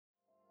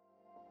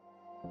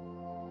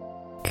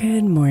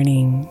Good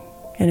morning,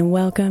 and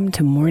welcome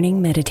to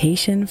Morning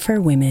Meditation for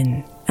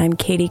Women. I'm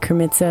Katie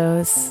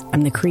Kremitzos.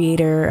 I'm the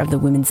creator of the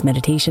Women's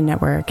Meditation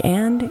Network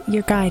and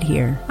your guide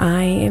here.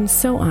 I am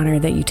so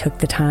honored that you took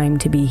the time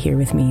to be here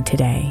with me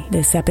today.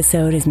 This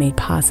episode is made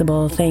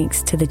possible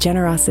thanks to the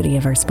generosity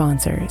of our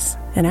sponsors.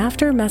 And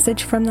after a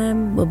message from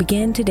them, we'll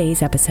begin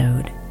today's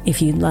episode.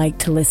 If you'd like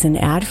to listen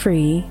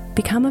ad-free,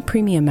 become a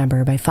premium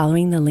member by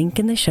following the link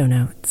in the show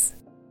notes.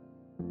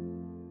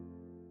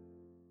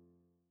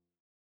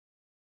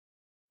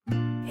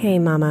 Hey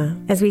Mama,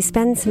 as we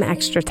spend some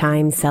extra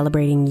time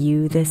celebrating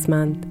you this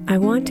month, I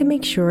want to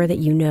make sure that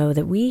you know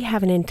that we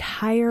have an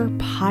entire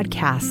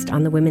podcast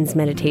on the Women's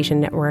Meditation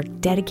Network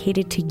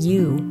dedicated to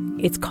you.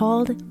 It's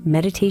called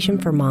Meditation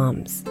for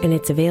Moms, and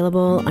it's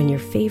available on your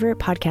favorite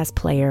podcast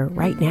player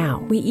right now.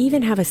 We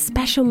even have a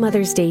special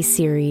Mother's Day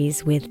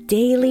series with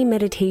daily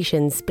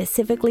meditations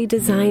specifically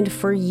designed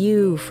for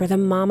you, for the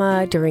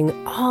mama,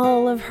 during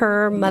all of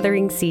her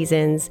mothering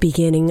seasons,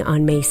 beginning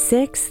on May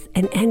 6th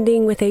and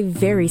ending with a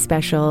very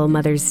special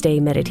Mother's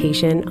Day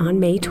meditation on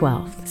May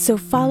 12th. So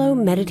follow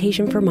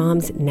Meditation for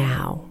Moms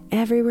now,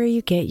 everywhere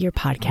you get your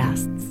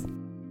podcasts.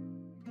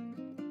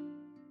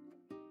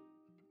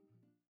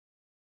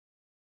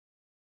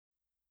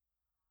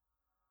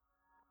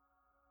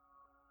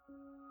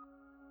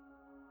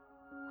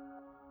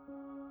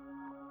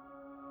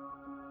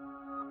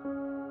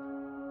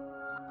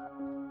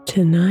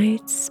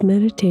 Tonight's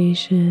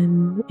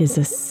meditation is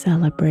a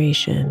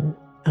celebration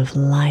of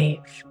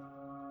life.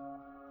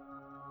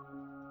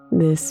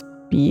 This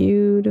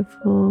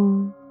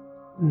beautiful,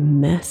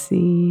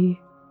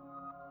 messy,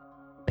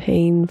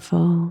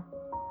 painful,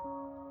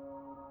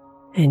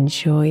 and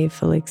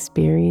joyful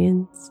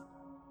experience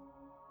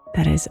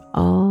that is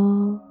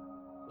all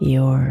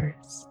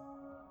yours.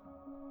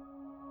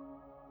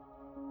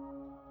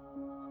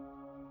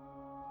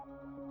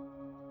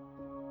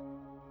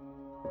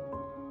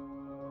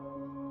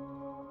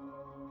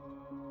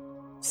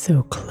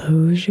 So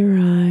close your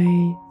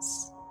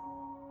eyes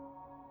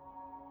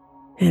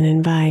and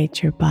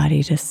invite your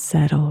body to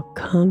settle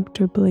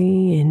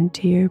comfortably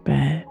into your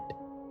bed.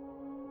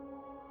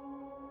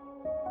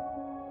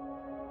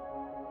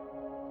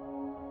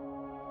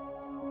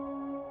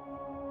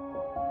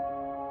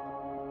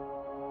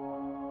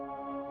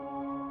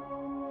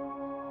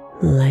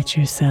 Let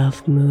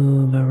yourself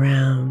move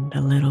around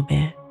a little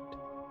bit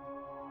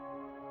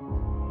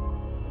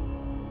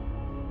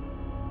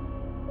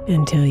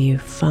until you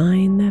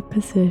find that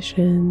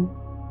position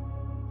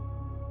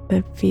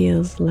that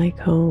feels like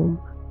home.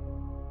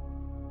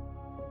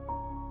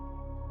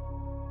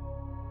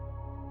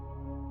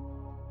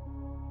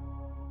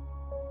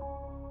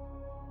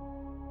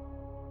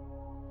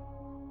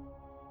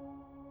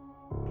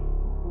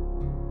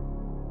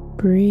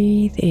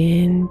 Breathe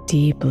in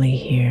deeply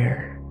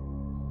here,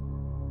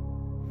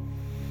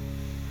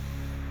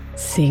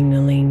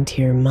 signaling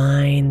to your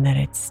mind that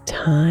it's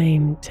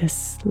time to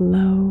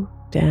slow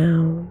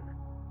down.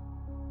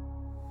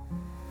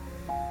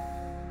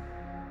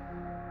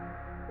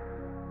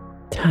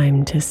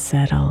 Time to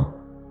settle.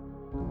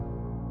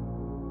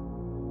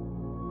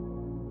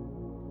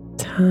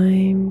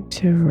 Time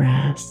to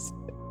rest.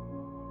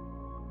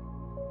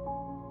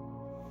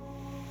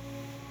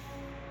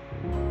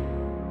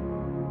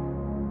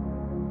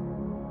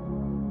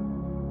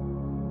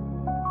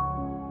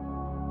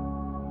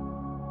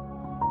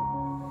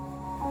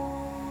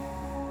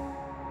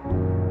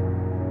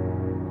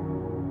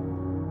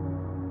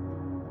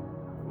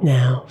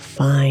 Now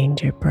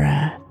find your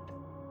breath,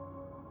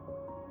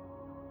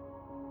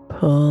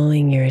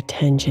 pulling your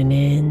attention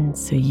in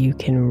so you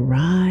can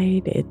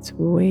ride its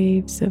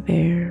waves of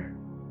air.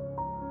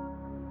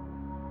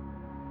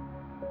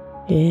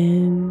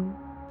 In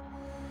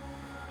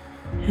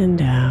and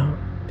out.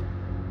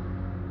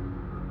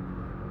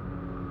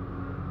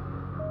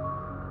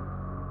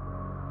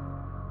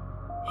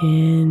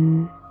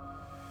 In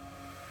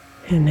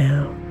and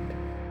out.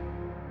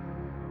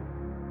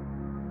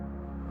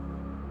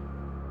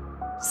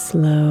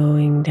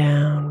 Slowing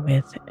down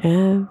with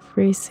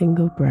every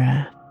single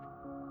breath.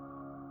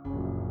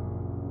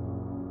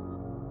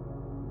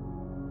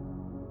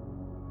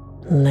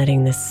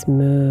 Letting the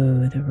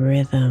smooth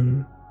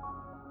rhythm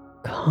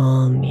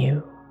calm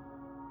you,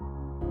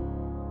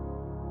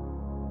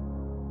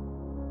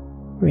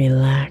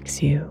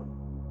 relax you,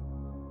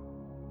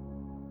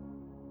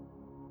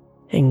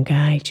 and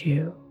guide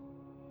you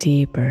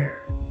deeper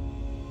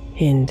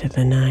into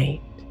the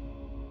night.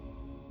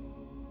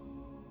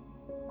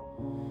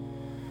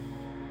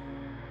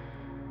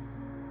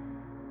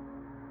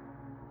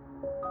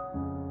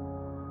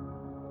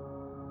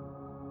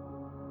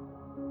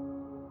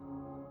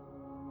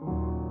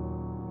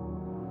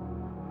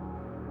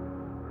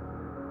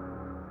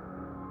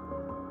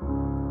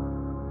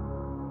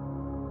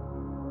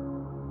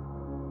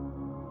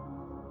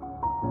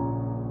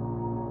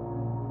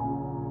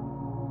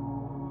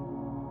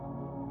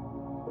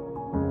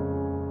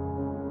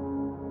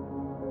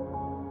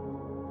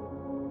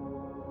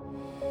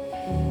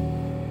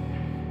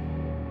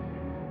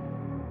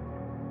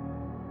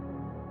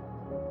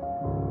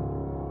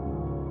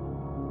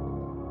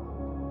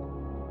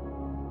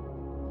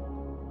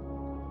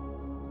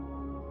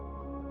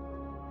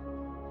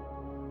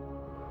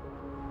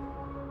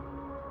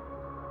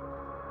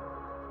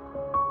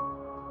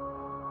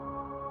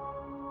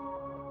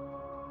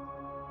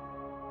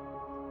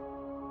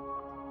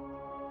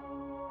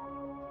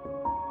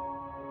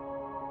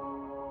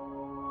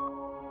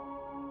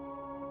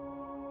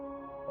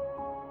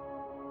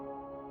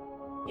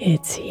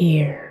 It's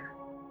here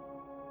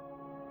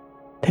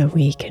that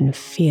we can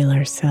feel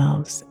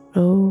ourselves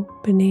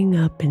opening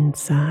up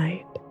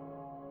inside.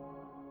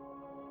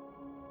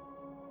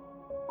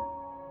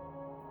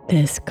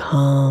 This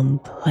calm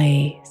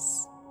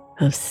place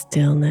of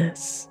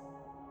stillness,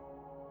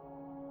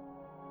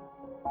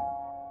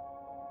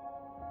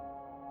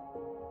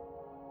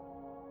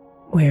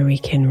 where we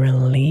can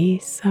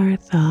release our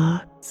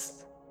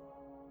thoughts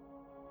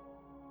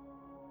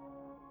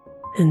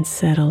and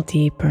settle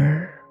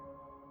deeper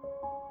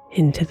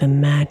into the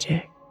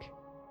magic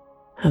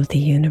of the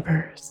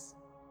universe.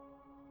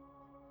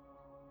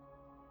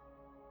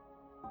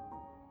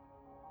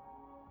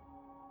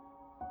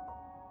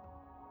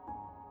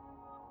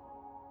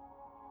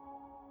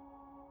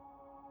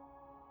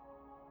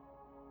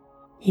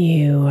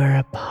 You are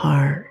a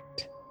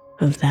part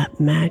of that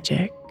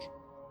magic.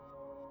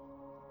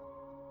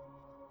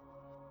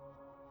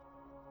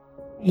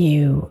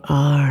 You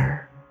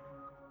are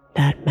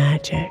that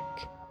magic.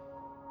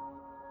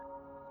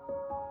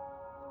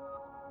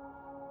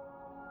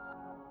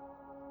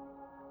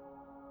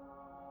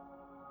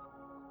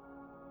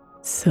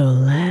 So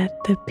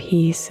let the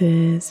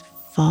pieces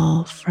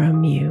fall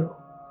from you,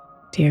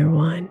 dear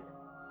one.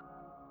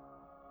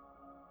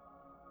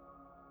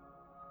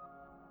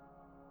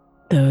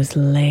 Those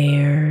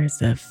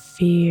layers of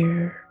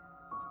fear,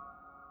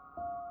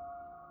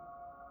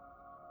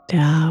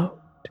 doubt,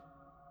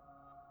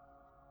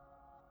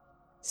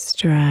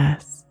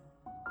 stress,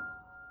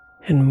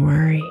 and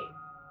worry.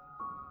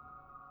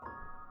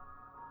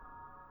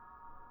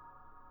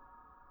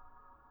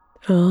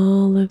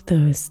 All of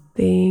those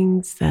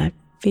things that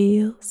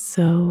feel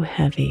so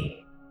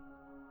heavy.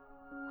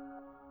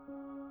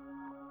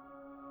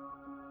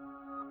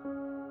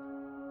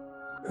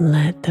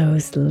 Let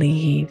those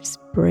leaves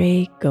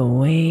break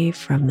away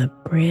from the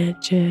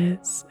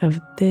branches of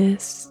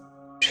this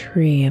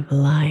tree of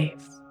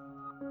life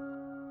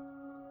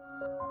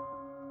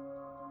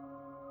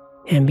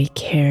and be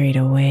carried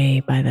away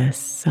by the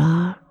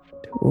soft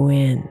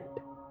wind,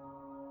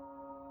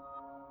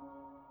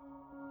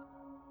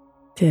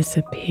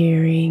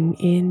 disappearing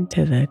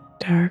into the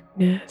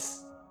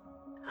darkness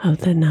of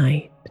the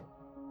night.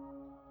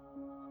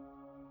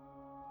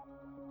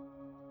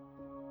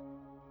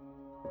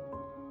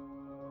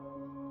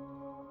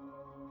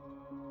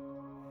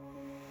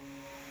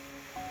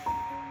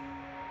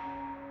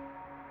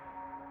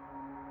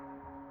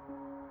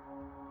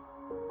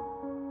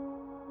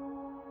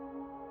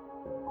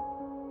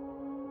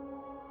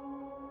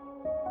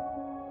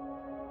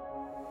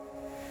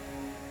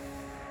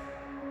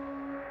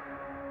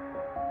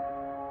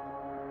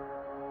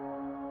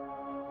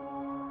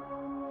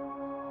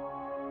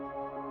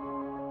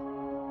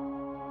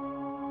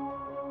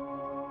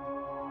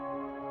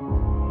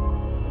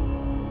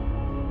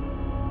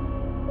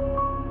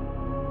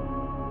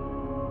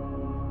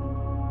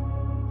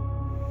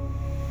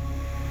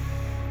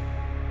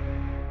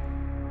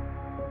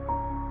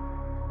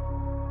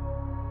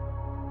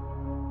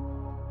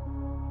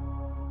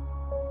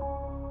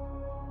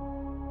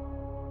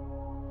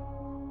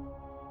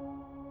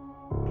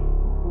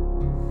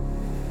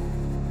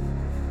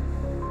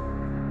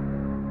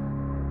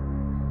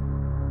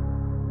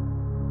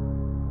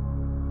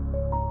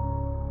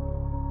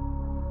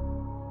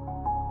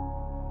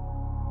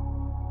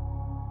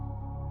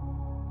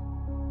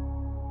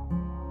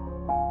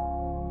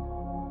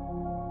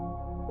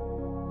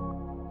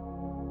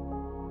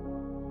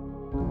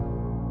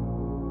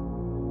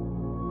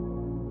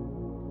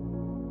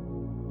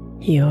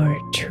 Your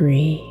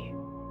tree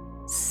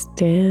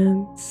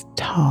stands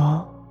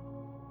tall,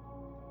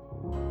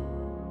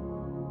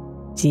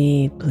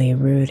 deeply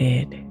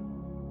rooted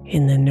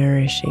in the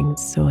nourishing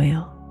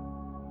soil,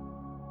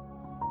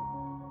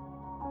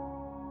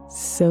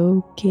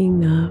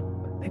 soaking up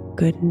the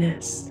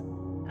goodness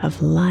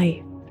of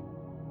life.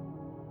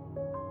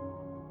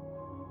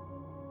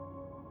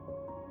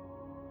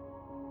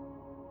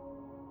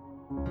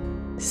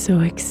 So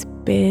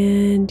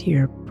expand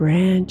your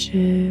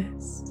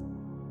branches,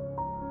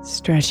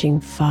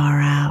 stretching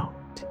far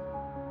out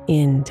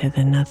into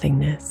the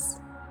nothingness,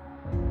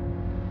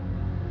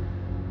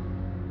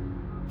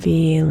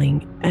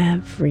 feeling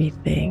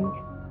everything,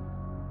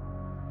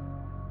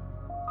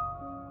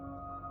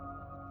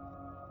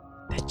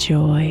 the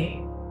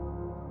joy,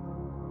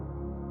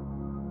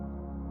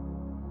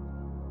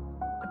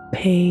 the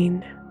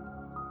pain,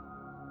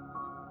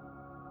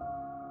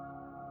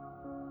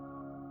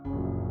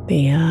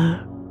 the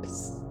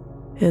ups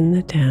and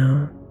the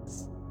downs.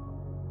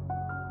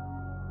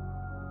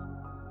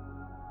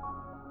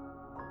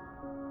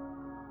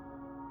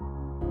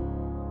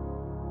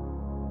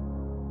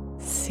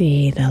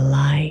 See the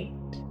light,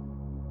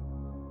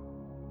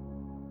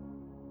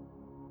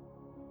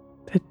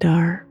 the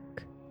dark.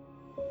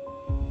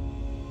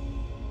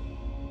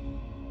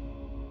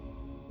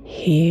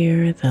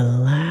 Hear the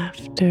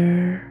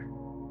laughter.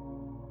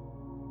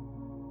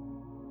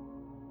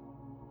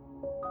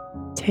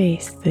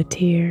 Taste the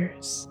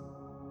tears.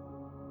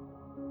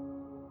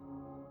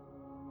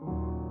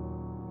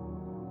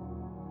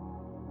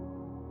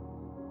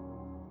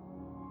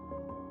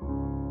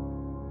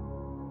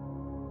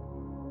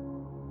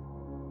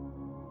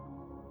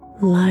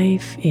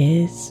 Life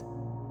is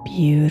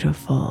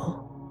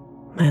beautiful,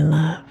 my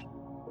love.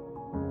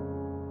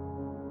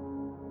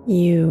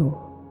 You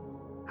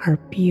are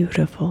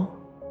beautiful.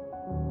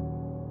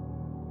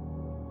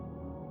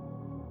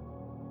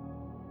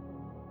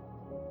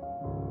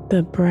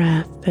 The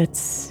breath that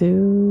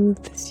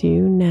soothes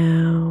you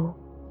now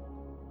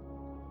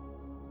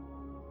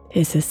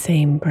is the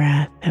same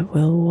breath that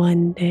will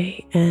one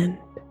day end,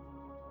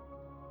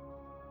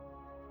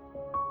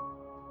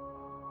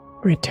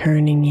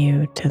 returning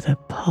you to the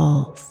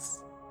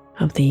pulse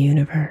of the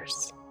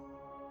universe,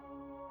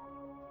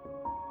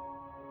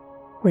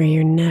 where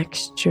your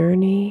next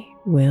journey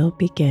will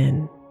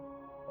begin.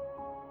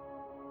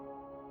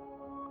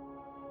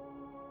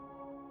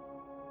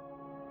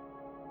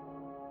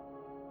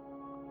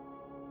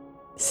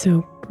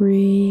 So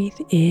breathe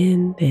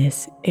in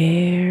this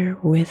air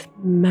with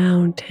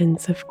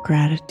mountains of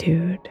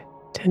gratitude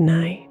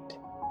tonight,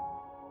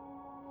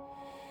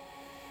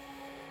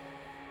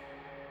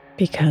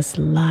 because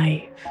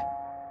life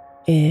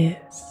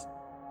is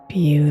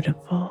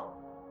beautiful.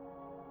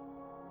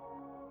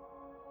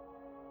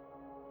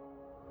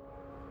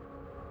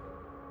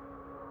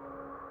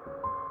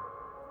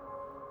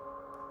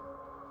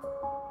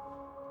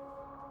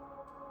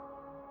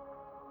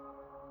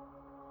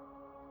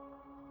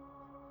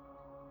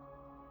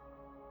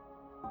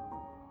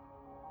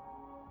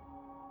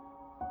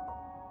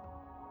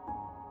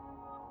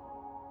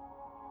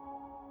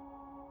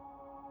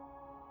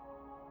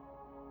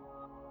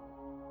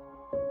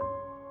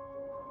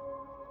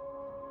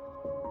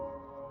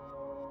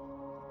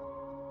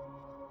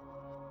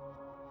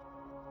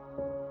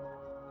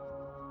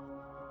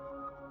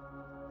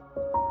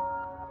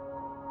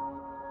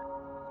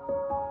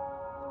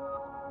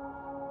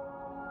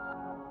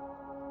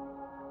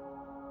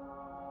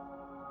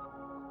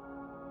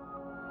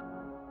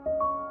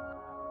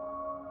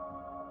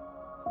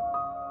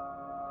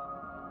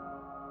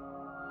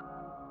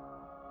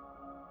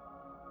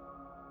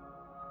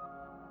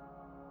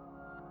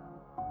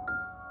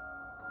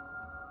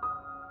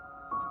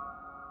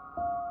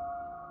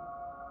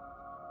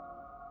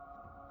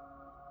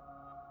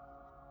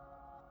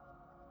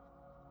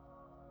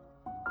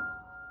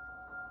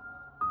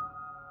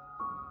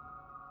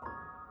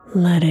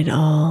 Let it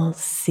all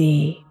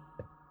seep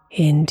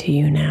into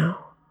you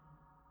now.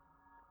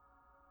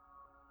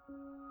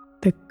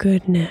 The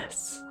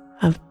goodness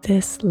of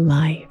this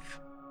life.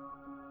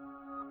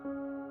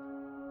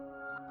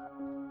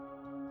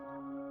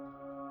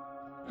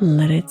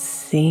 Let it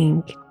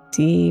sink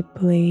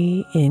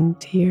deeply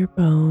into your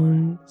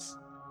bones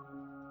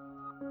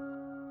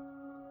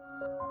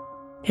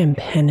and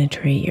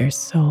penetrate your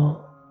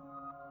soul.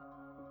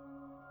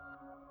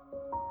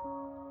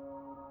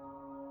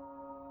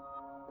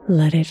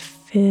 Let it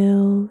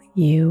fill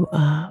you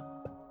up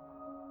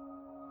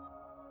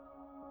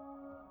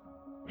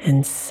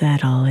and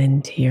settle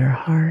into your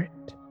heart.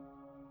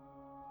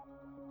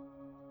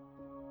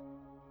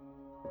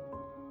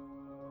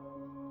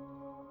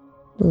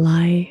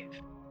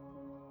 Life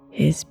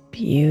is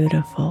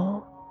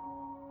beautiful,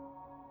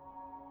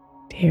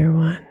 dear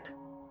one.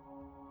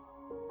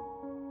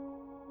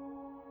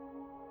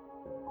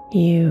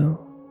 You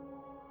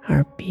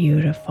are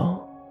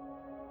beautiful.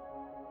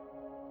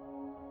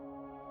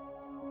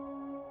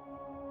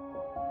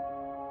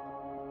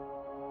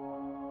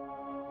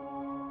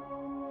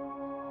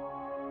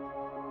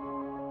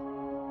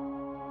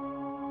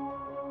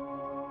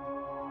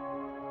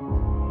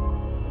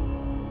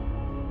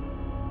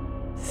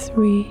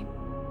 Sweet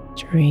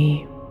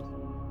dreams,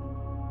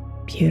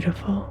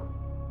 beautiful.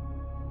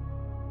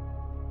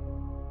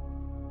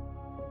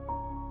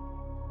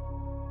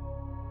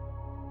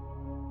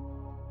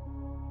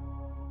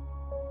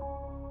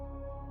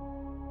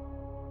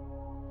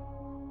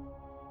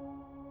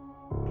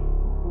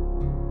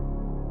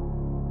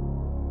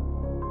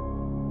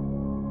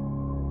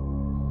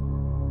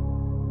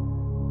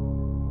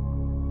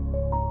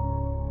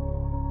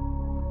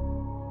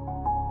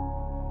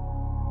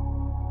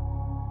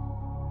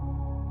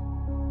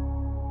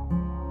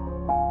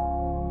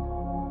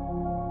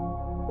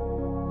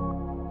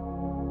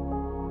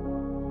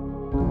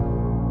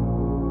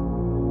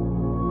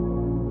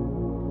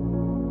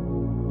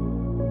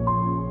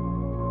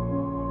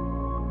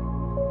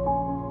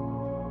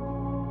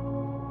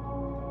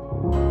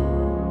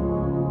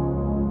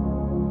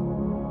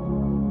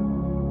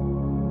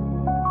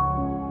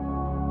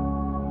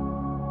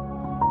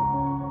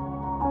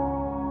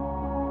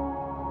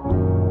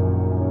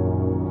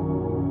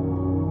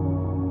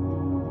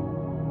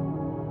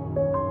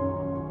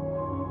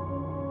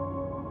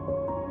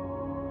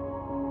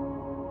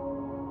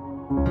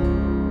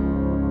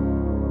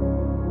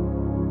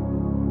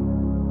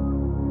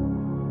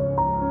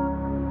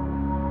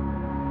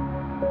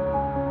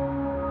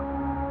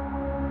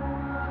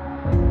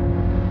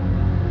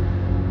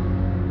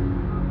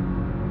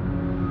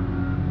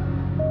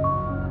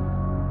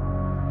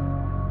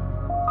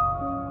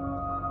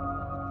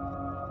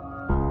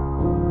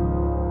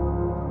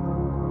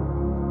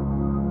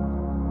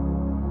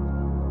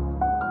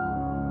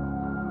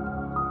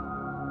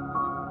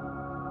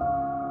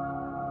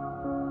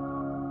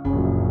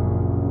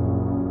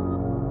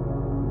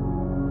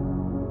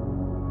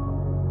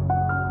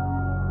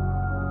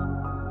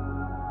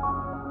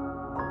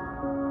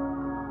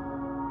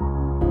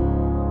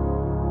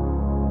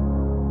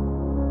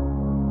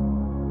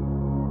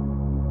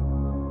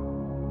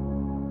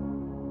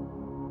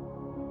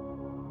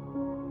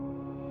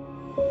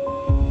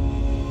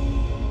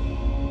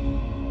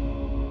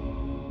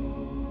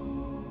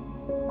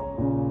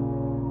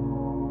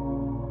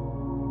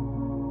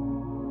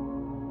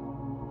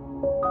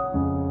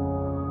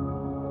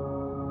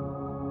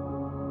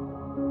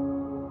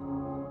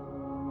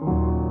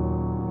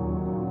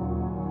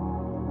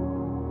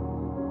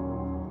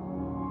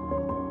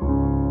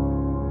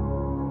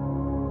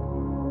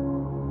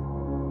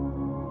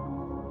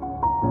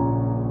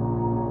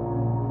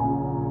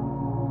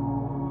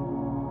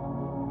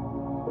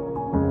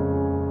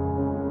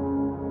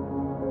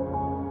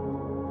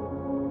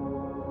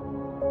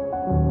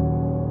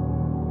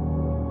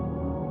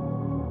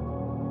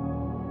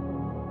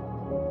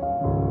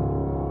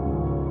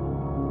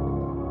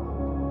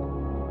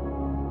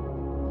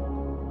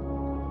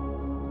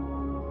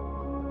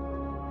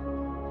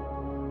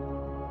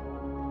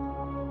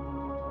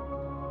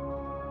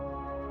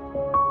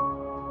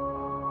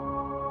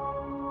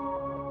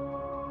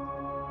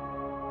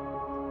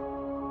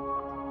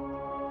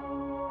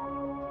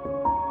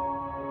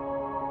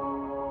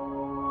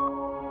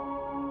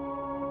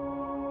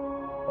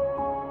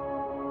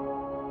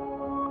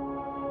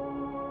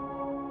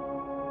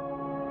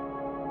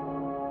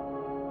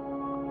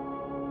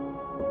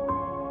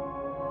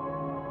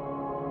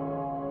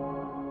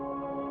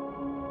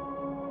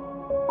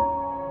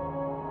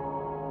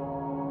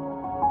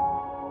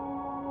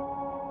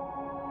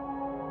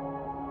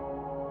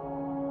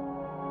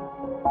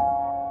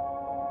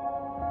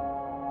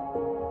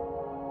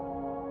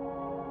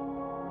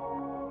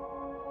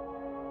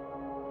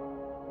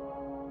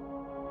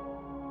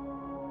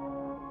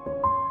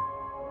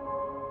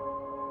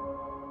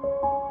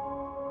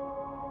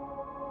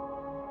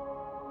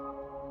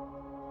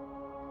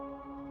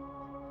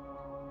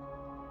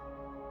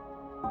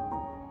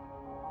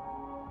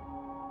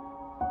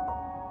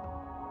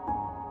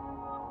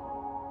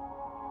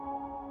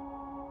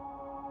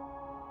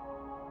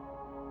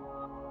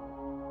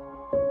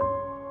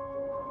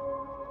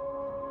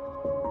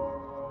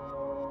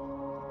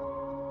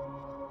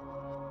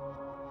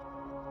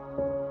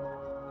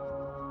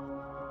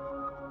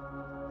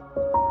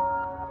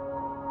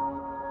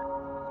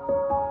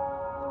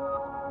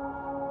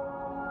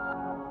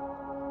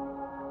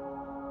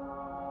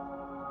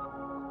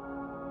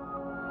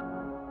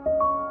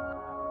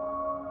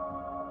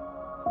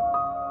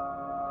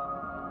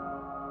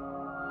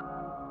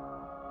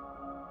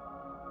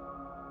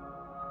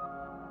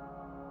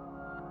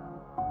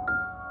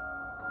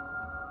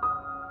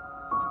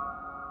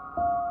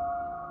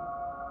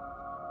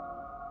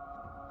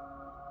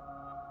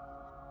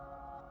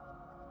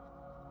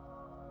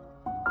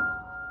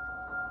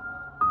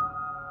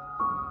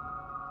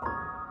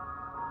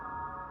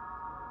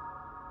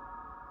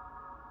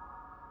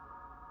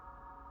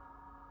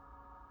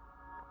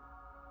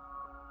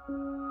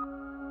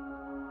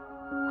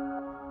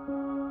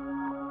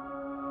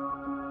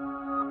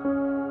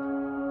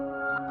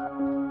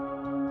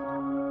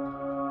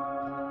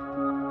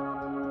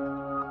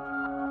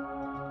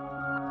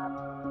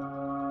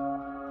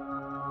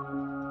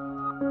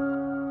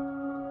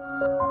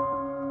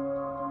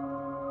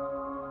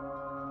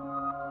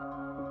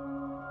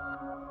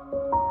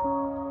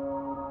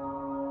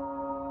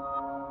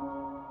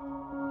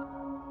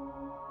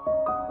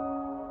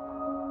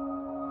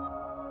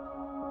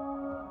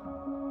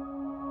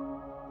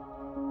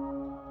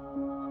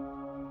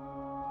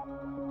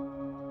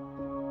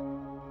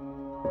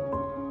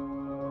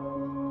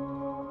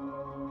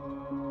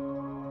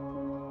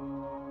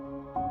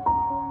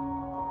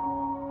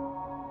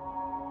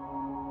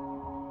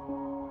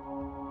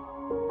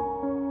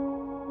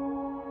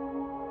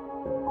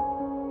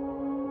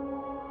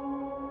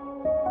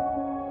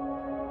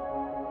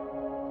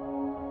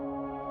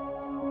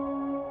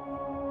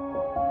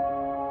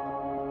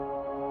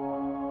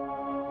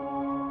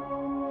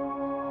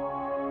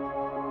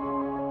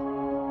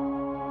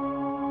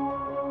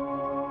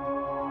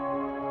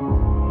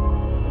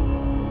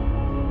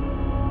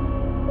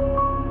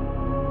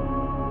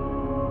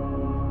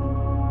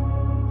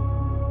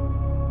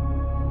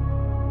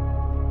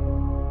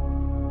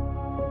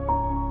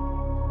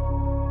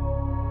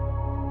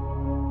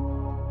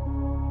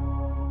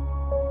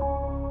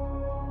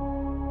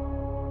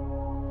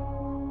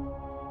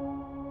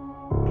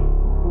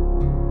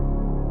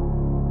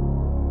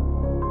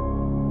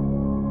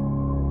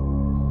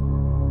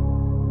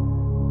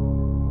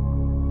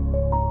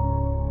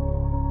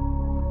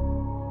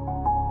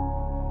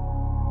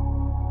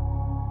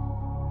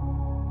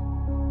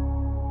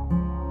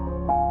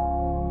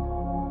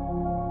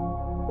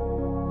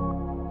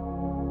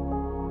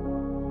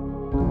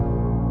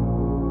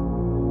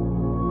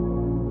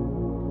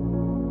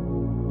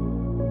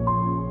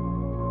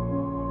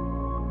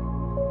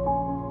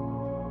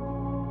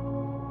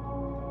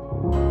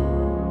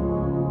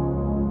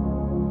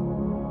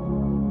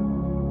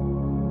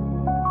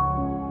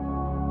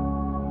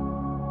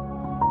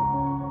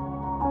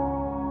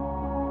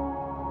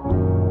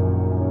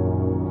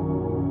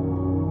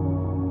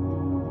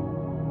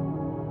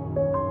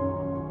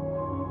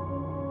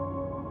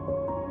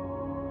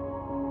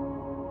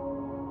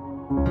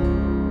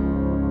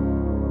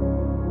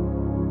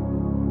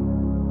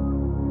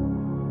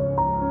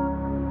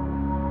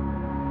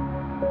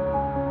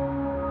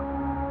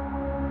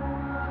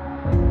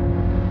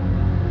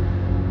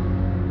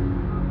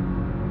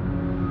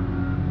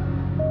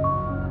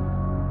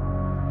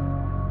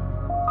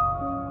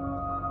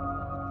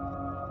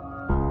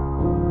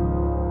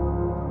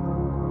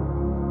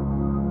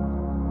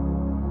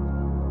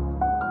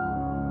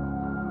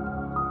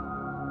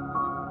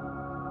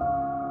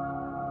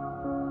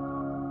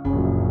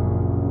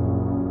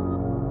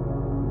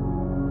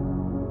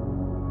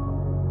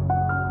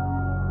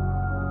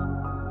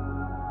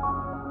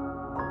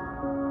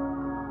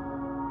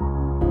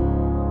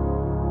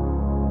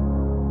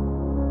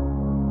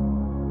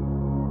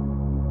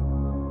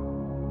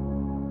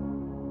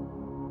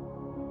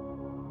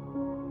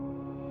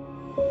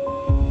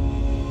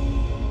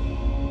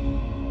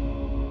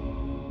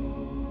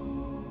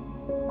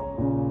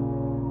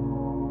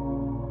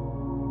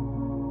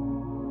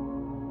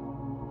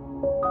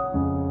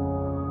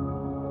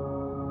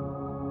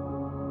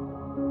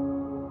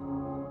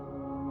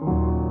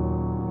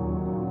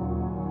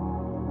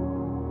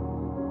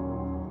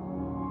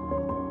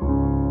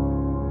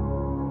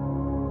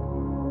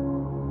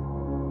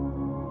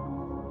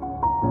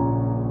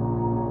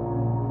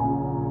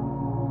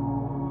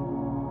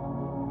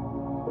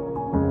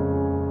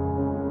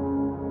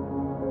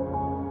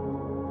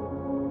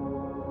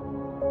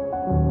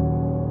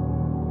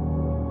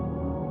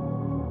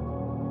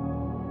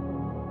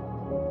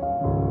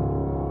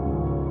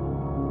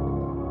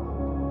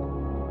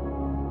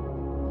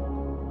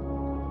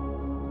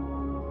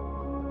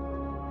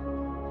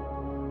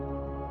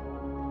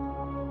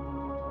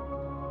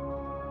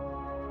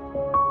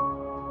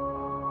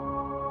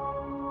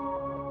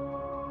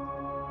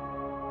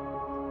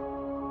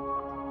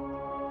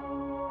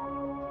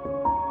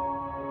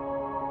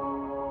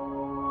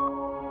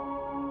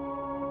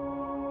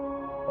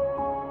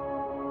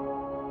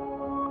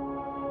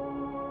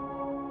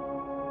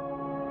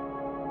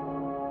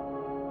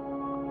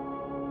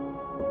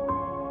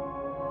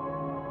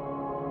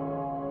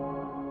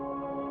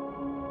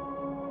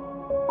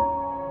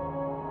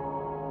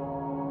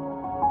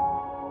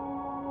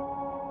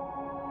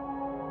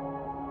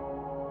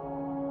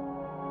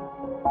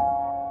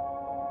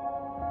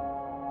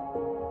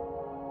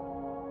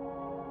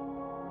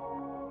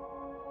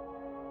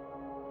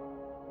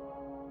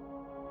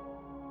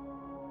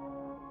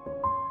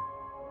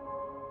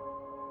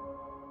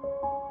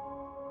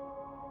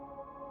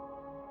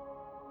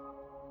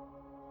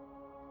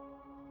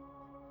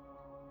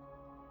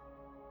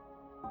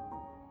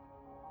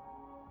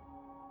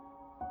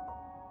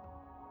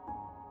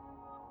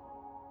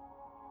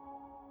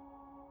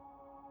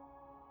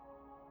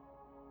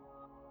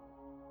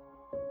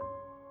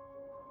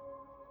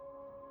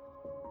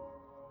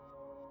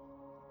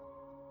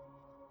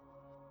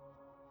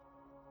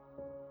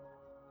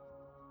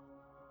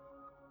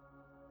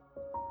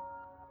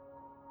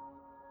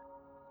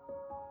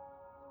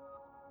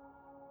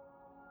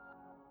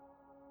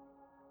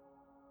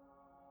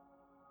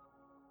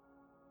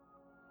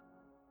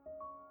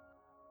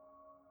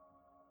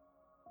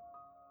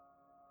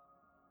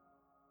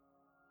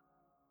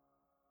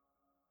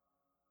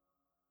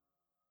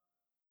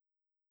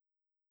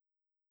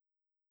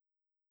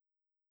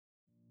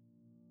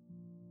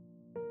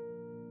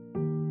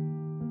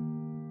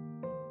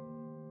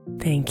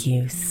 Thank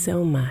you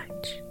so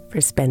much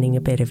for spending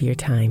a bit of your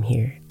time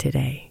here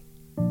today.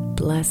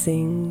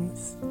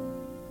 Blessings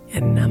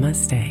and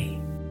namaste.